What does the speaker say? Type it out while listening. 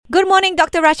Good morning,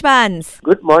 Dr. Rajbans.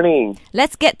 Good morning.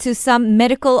 Let's get to some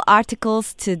medical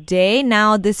articles today.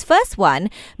 Now, this first one,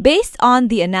 based on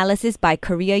the analysis by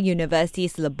Korea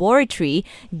University's laboratory,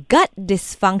 gut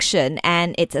dysfunction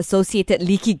and its associated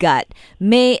leaky gut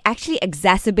may actually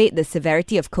exacerbate the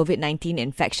severity of COVID-19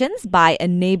 infections by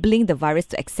enabling the virus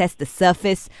to access the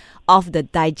surface of the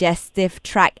digestive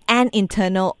tract and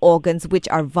internal organs which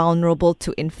are vulnerable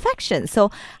to infection. So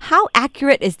how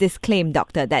accurate is this claim,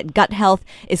 doctor, that gut health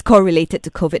is correlated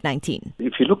to COVID-19?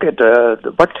 If you look at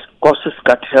what causes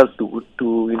gut health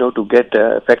to get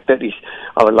affected is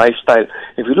our lifestyle.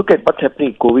 If you look at what's happening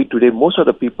in COVID today, most of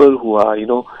the people who are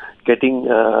getting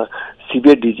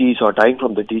severe disease or dying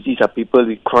from the disease are people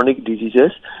with chronic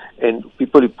diseases and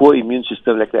people with poor immune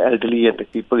system like the elderly and the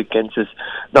people with cancers.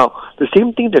 Now, the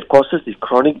same thing that causes these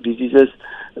chronic diseases,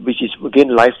 which is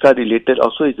again lifestyle related,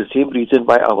 also is the same reason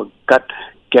why our gut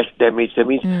gets damaged. That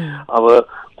means our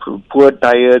poor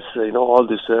diets, all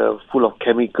this full of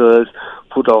chemicals,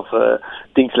 full of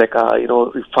things like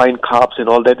refined carbs and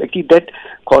all that. Actually, that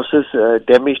causes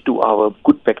damage to our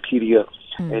good bacteria.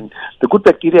 And the good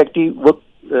bacteria actually work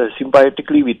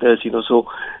symbiotically with us, so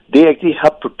they actually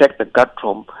help protect the gut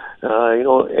from,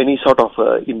 any sort of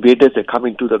invaders that come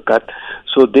into the gut.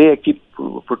 So they actually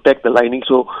protect the lining,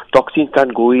 so toxins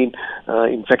can't go in,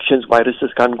 infections, viruses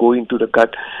can't go into the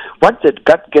gut. Once that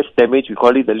gut gets damaged, we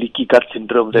call it the leaky gut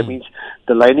syndrome. That means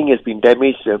the lining has been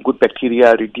damaged, good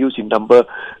bacteria reduce in number,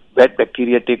 bad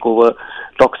bacteria take over,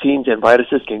 toxins and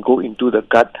viruses can go into the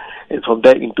gut and from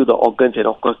there into the organs and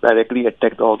of course directly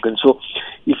attack the organs. So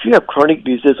if you have chronic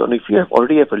disease or if you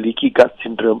already have a leaky gut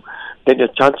syndrome, then your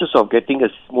chances of getting a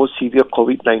more severe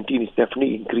COVID-19 is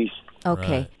definitely increased.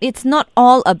 Okay. Right. It's not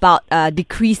all about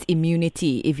decreased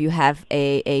immunity if you have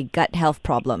a gut health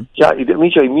problem. Yeah, it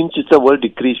means your immune system will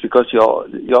decrease because your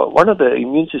one of the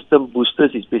immune system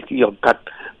boosters is basically your gut,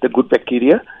 the good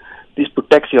bacteria. This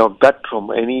protects your gut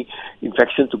from any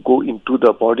infection to go into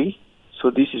the body. So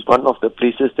this is one of the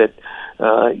places that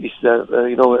is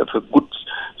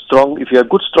if you have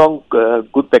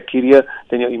good bacteria,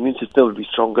 then your immune system will be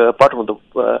stronger. Apart from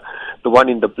the one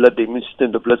in the blood, the immune system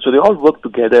in the blood, so they all work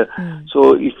together.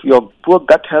 So if you have poor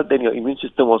gut health, then your immune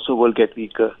system also will get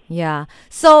weaker. Yeah.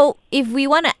 So if we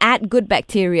want to add good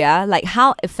bacteria, like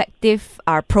how effective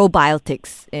are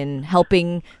probiotics in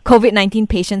helping COVID-19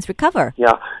 patients recover?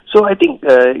 Yeah. So I think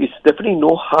it's definitely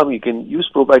no harm. You can use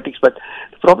probiotics, but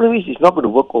the problem is it's not going to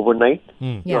work overnight.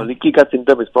 Yeah. Leaky gut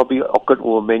syndrome has probably occurred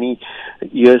over many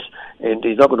years, and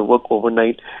it's not going to work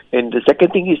overnight. And the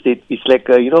second thing is that it's like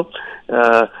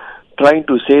trying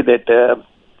to say that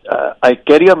I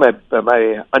carry on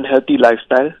my unhealthy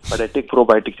lifestyle, but I take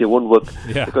probiotics. It won't work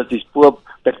because these poor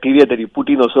bacteria that you put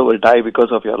in also will die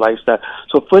because of your lifestyle.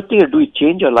 So first thing you do is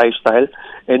change your lifestyle,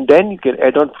 and then you can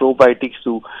add on probiotics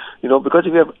to, because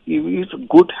if you eat a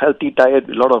good healthy diet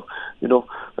with a lot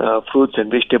of fruits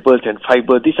and vegetables and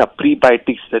fiber, these are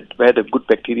prebiotics where the good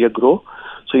bacteria grow.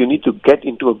 So you need to get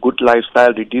into a good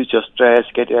lifestyle, reduce your stress,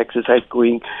 get your exercise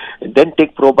going, and then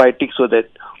take probiotics so that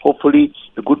hopefully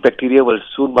the good bacteria will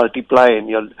soon multiply and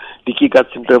your leaky gut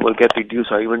syndrome will get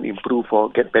reduced or even improve or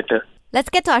get better. Let's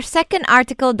get to our second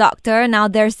article, doctor. Now,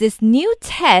 there's this new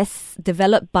test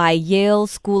developed by Yale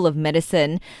School of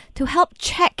Medicine to help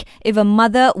check if a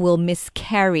mother will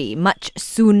miscarry much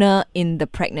sooner in the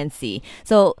pregnancy.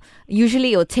 So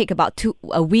usually it will take about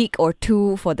a week or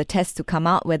two for the test to come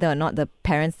out, whether or not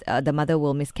the mother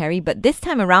will miscarry. But this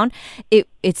time around,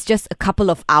 it's just a couple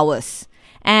of hours.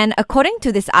 And according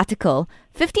to this article,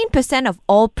 15% of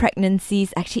all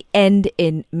pregnancies actually end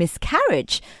in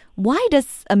miscarriage. Why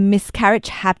does a miscarriage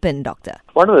happen, doctor?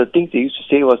 One of the things they used to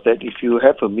say was that if you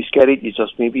have a miscarriage, it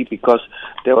was maybe because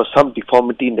there was some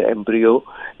deformity in the embryo,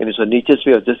 and it's a nature's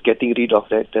way of just getting rid of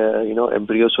that,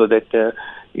 embryo so that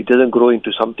it doesn't grow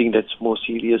into something that's more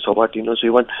serious or what,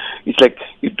 So it's like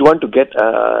you want to get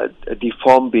a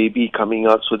deformed baby coming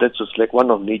out, so that's just like one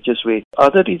of nature's way.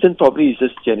 Other reason probably is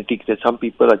just genetics, that some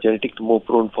people are genetically more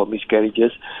prone for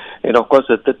miscarriages, and of course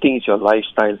the third thing is your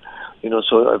lifestyle.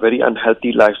 So a very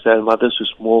unhealthy lifestyle. Mothers who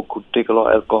smoke, who take a lot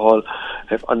of alcohol,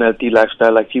 have unhealthy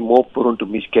lifestyle, actually more prone to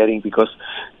miscarrying because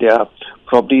they are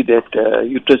probably that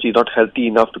uterus is not healthy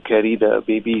enough to carry the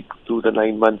baby through the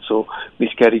 9 months. So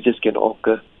miscarriages can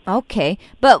occur. Okay,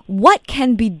 but what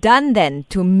can be done then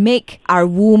to make our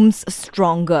wombs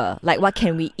stronger? Like what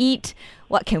can we eat?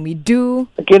 What can we do?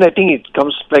 Again, I think it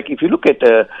comes like if you look at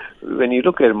when you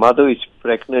look at a mother who is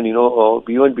pregnant, or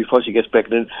even before she gets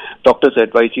pregnant, doctors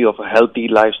advise you of a healthy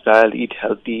lifestyle, eat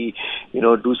healthy,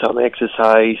 do some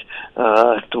exercise,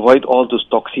 to avoid all those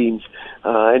toxins.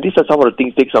 And these are some of the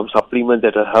things, take some supplements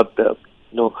that will help the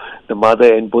the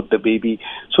mother and both the baby.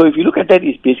 So if you look at that,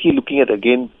 it's basically looking at,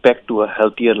 again, back to a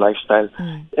healthier lifestyle.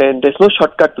 And there's no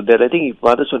shortcut to that. I think if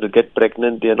mothers want to get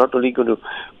pregnant, they're not only going to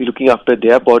be looking after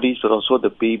their bodies, but also the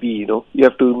baby, You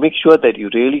have to make sure that you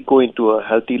really go into a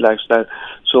healthy lifestyle.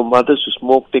 So mothers who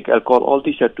smoke, take alcohol, all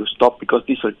these have to stop, because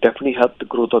this will definitely help the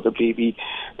growth of the baby,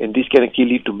 and this can actually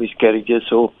lead to miscarriages.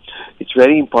 So it's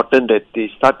very important that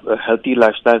they start a healthy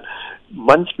lifestyle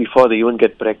months before they even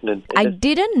get pregnant. I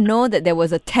didn't know that there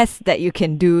was a test that you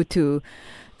can do to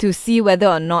see whether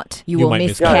or not you will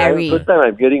miscarry. Yeah, first time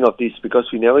I'm hearing of this, because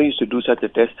we never used to do such a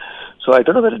test. So I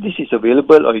don't know whether this is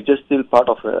available or it's just still part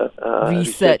of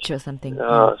research or something.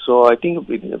 So I think,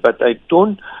 but I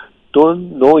don't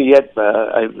know yet,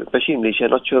 especially in Malaysia.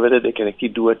 I'm not sure whether they can actually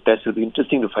do a test. It'll be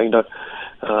interesting to find out.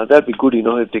 That'd be good,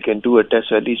 if they can do a test,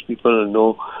 so at least people will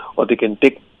know, or they can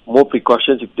take more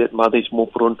precautions if that mother is more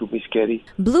prone to miscarry.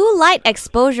 Blue light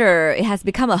exposure, it has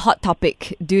become a hot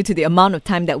topic due to the amount of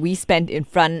time that we spend in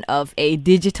front of a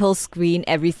digital screen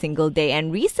every single day.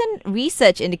 And recent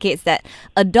research indicates that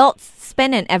adults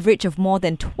spend an average of more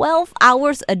than 12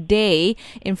 hours a day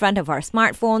in front of our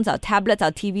smartphones, our tablets,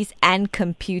 our TVs, and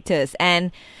computers.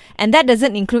 And that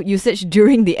doesn't include usage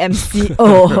during the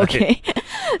MCO, okay?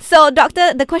 So,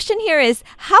 doctor, the question here is,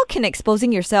 how can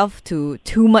exposing yourself to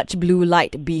too much blue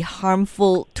light be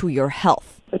harmful to your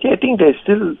health? I think we're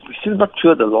still not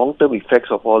sure the long-term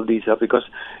effects of all these, because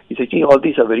it's actually all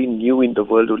these are very new in the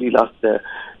world, only last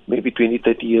maybe 20,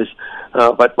 30 years.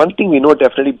 But one thing we know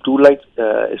definitely, blue light,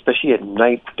 especially at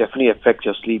night, definitely affects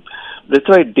your sleep. That's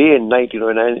why day and night, and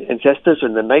our ancestors,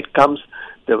 when the night comes,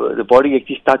 the body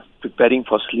actually starts preparing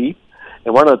for sleep.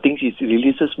 And one of the things is it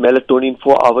releases melatonin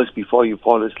 4 hours before you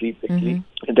fall asleep, actually.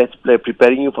 And that's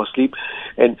preparing you for sleep.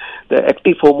 And the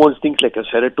active hormones, things like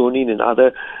serotonin and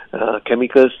other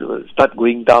chemicals, start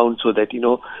going down, so that,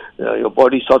 your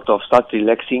body sort of starts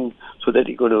relaxing, so that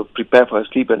you're going to prepare for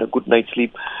sleep and a good night's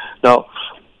sleep. Now,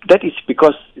 that is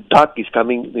because dark is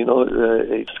coming,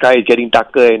 sky is getting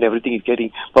darker and everything is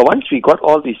getting... But once we got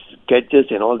all these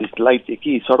gadgets and all these lights,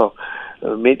 it sort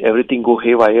of made everything go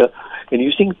haywire. And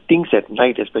using things at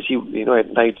night, especially,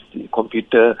 at night, the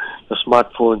computer, your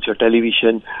smartphones, your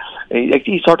television, it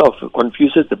actually sort of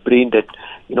confuses the brain that,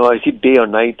 is it day or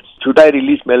night? Should I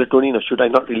release melatonin or should I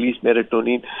not release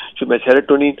melatonin? Should my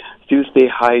serotonin still stay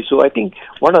high? So I think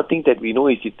one of the things that we know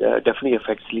is it definitely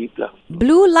affects sleep.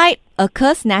 Blue light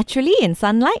occurs naturally in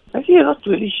sunlight? Actually, I'm not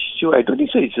really sure. I don't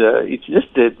think so. It's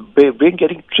just the brain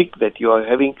getting tricked that you are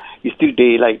having is still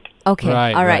daylight. Okay,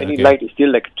 all right. Any light is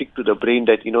still like trick to the brain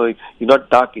that, you're not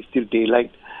dark, it's still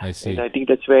daylight. I see. And I think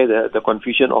that's where the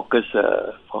confusion occurs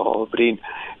for our brain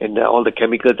and all the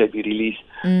chemicals that we release.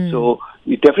 So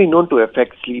it's definitely known to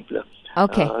affect sleep.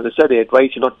 Okay. That's why they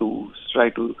advise you not to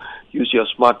try to use your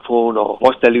smartphone or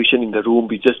watch television in the room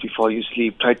just before you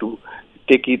sleep. Try to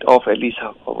take it off at least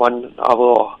 1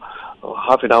 hour or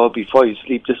half an hour before you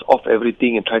sleep. Just off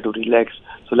everything and try to relax.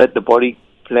 So let the body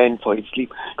plan for its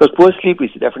sleep. Because poor sleep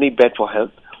is definitely bad for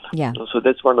health. Yeah. So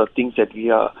that's one of the things that we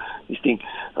are listing.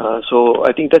 So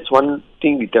I think that's one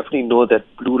thing we definitely know, that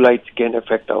blue lights can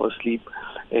affect our sleep,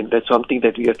 and that's something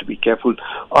that we have to be careful.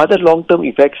 Other long-term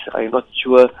effects, I'm not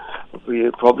sure.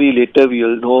 Probably later we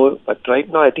will know, but right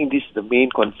now I think this is the main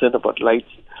concern about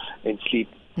lights and sleep.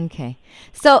 Okay.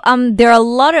 So there are a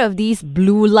lot of these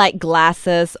blue light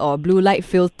glasses or blue light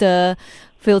filters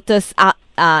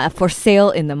for sale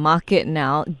in the market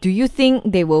now. Do you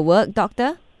think they will work,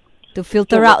 doctor, to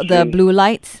filter out the blue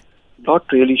lights? Not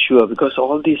really sure, because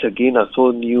all these again are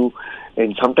so new,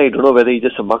 and sometimes I don't know whether it's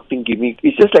just a marketing gimmick.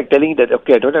 It's just like telling that,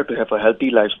 okay, I don't have to have a healthy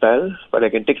lifestyle, but I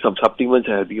can take some supplements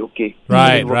and I'll be okay.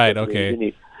 Right,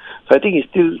 okay. So I think it's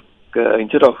still,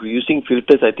 instead of using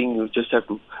filters, I think you just have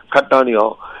to cut down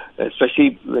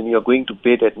especially when you're going to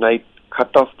bed at night,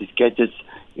 cut off these gadgets,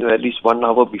 at least 1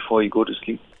 hour before you go to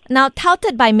sleep. Now,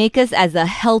 touted by makers as a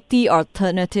healthy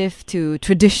alternative to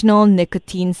traditional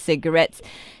nicotine cigarettes,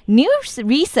 new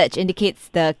research indicates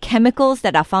the chemicals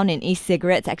that are found in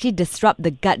e-cigarettes actually disrupt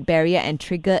the gut barrier and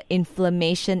trigger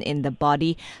inflammation in the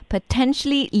body,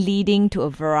 potentially leading to a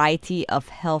variety of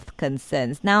health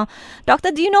concerns. Now,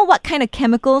 doctor, do you know what kind of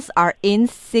chemicals are in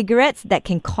cigarettes that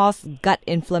can cause gut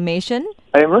inflammation?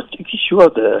 I am not actually sure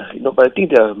but I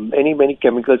think there are many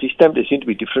chemicals. Each time there seem to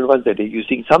be different ones that they're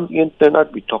using. Some even turn out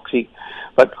to be toxic.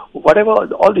 But whatever,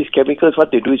 all these chemicals,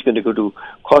 what they do is going to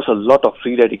cause a lot of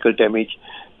free radical damage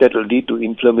that will lead to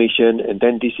inflammation, and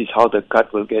then this is how the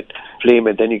gut will get inflamed,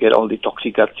 and then you get all the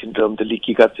toxic gut syndrome, the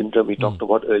leaky gut syndrome we talked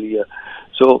about earlier.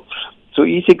 So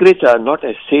e-cigarettes are not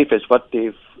as safe as what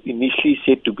they've initially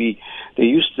said to be. They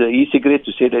used the e-cigarette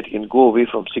to say that it can go away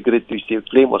from cigarette, which they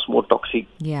claim was more toxic.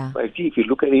 Yeah. But actually, if you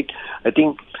look at it, I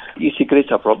think e-cigarettes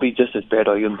are probably just as bad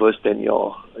or even worse than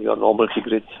your normal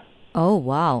cigarettes. Oh,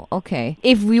 wow. Okay.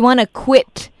 If we want to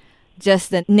quit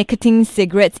just the nicotine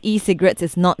cigarettes, e-cigarettes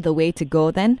is not the way to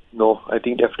go then? No, I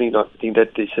think definitely not. I think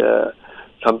that is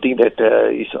something that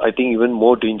is, I think, even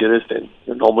more dangerous than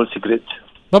your normal cigarettes.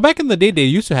 But back in the day, they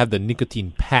used to have the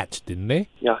nicotine patch, didn't they?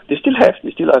 Yeah, they still have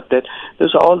that.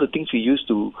 Those are all the things we use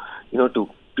to, to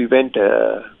prevent,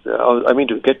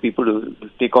 to get people to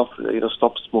take off,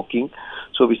 stop smoking.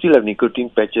 So we still have nicotine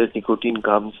patches, nicotine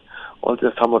gums,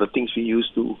 some of the things we use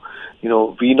to,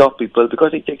 wean off people,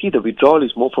 because actually the withdrawal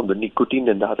is more from the nicotine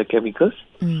than the other chemicals.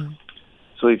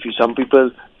 So some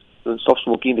people stop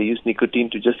smoking, they use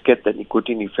nicotine to just get the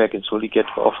nicotine effect and slowly get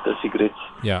off the cigarettes.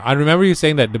 Yeah, I remember you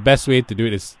saying that the best way to do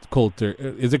it is cold turkey.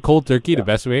 Is it cold turkey the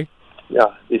best way? Yeah,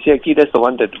 they say actually that's the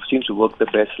one that seems to work the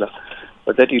best.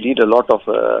 But that you need a lot of,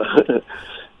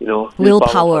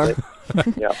 willpower.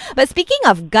 Yeah. But speaking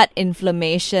of gut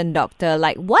inflammation, doctor,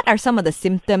 what are some of the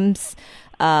symptoms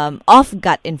of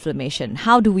gut inflammation?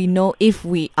 How do we know if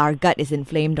our gut is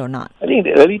inflamed or not? I think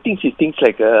the early things is things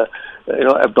like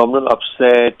abdominal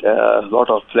upset, a lot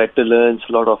of flatulence,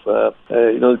 a lot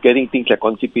of getting things like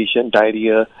constipation,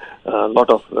 diarrhea, a lot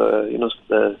of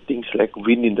things like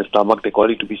wind in the stomach. They call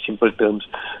it to be simple terms.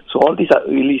 So all these are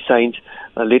early signs.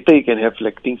 Later you can have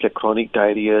things like chronic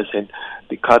diarrheas and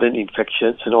recurrent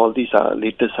infections, and all these are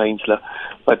later signs.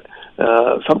 But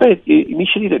sometimes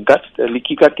initially the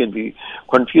leaky gut can be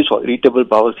confused for irritable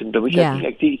bowel syndrome, which I think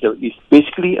actually is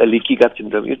basically a leaky gut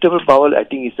syndrome. Irritable bowel, I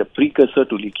think, is the precursor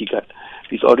to leaky gut.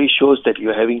 This already shows that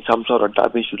you're having some sort of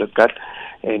damage to the gut,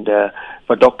 and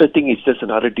but doctors think it's just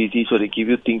another disease, so they give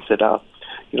you things that are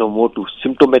more to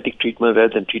symptomatic treatment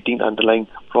rather than treating the underlying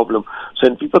problem. So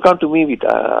when people come to me with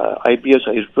IBS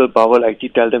or irritable bowel, I actually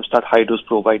tell them start high-dose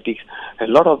probiotics, and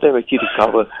a lot of them actually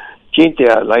recover, change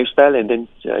their lifestyle, and then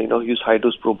use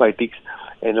high-dose probiotics,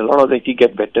 and a lot of them actually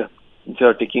get better instead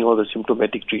of taking all the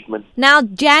symptomatic treatment. Now,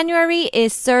 January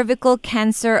is Cervical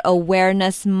Cancer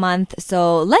Awareness Month,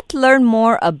 so let's learn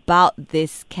more about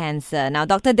this cancer. Now,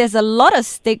 doctor, there's a lot of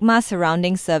stigma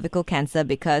surrounding cervical cancer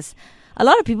because a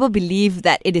lot of people believe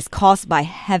that it is caused by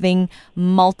having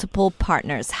multiple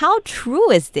partners. How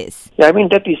true is this? Yeah, I mean,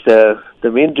 that is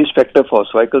the main risk factor for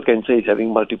cervical cancer is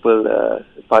having multiple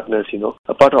partners,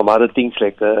 Apart from other things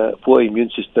like poor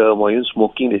immune system or even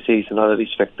smoking, they say is another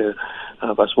risk factor.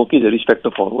 But smoking is a risk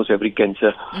factor for almost every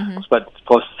cancer. Mm-hmm. But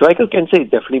for cervical cancer, it's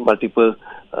definitely multiple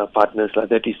partners.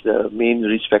 That is the main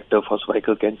risk factor for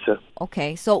cervical cancer.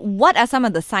 Okay, so what are some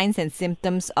of the signs and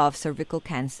symptoms of cervical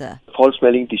cancer?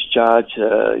 Foul-smelling discharge,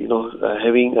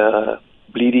 having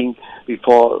bleeding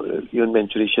before even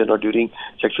menstruation or during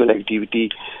sexual activity,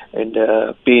 and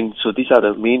pain. So these are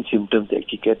the main symptoms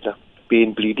that you get: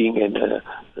 pain, bleeding,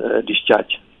 and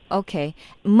discharge. Okay.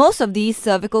 Most of these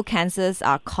cervical cancers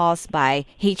are caused by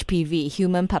HPV,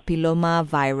 human papilloma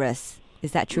virus.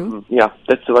 Is that true? Mm-hmm. Yeah,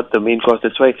 that's what the main cause.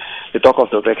 That's why they talk of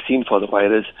the vaccine for the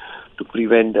virus to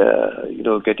prevent,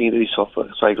 getting rid of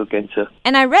cervical cancer.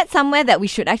 And I read somewhere that we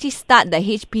should actually start the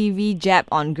HPV jab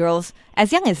on girls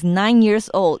as young as 9 years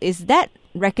old. Is that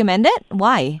recommended?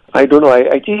 Why? I don't know.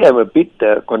 I am a bit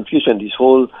confused on this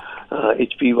whole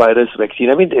HPV virus vaccine.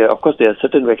 I mean, of course, there are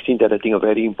certain vaccines that I think are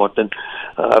very important.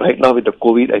 Right now with the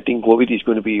COVID, I think COVID is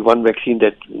going to be one vaccine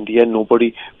that in the end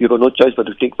we got no choice but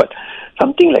to take. But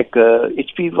something like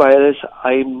HPV virus,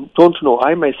 I don't know.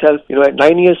 I myself, at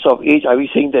 9 years of age, are we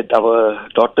saying that our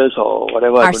daughters or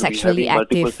whatever are sexually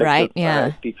active, right? Yeah.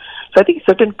 Active. So I think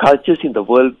certain cultures in the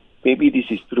world, maybe this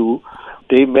is true.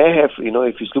 They may have,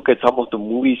 if you look at some of the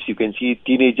movies, you can see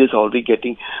teenagers already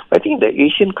getting. But I think the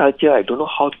Asian culture, I don't know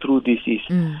how true this is.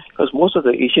 Because most of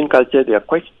the Asian culture, they are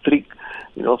quite strict,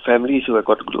 families who have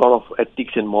got a lot of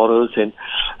ethics and morals. And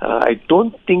I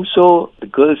don't think so the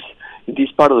girls in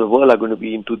this part of the world are going to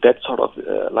be into that sort of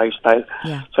lifestyle.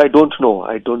 Yeah. So I don't know.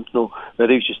 I don't know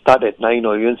whether you should start at 9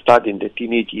 or even start in the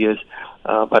teenage years.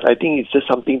 But I think it's just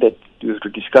something that you have to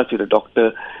discuss with a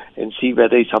doctor and see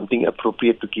whether it's something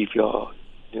appropriate to give your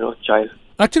child.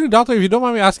 Actually, doctor, if you don't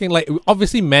mind me asking,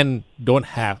 obviously men don't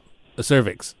have a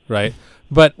cervix, right?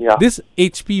 But this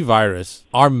HP virus,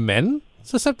 are men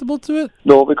susceptible to it?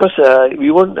 No, because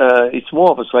we won't. It's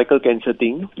more of a cervical cancer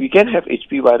thing. We can have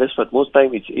HP virus, but most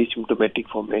time it's asymptomatic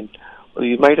for men.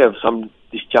 You might have some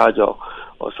discharge or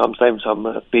sometimes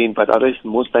some pain, but otherwise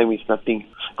most time it's nothing.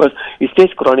 Because it stays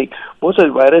chronic. Most of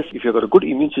the virus, if you've got a good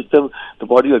immune system, the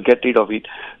body will get rid of it.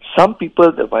 some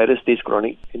people, the virus stays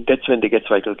chronic, and that's when they get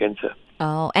cervical cancer.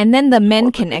 Oh, and then the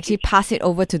men can actually pass it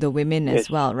over to the women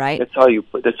as well, right? That's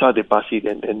how they pass it,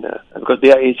 and because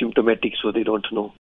they are asymptomatic, so they don't know.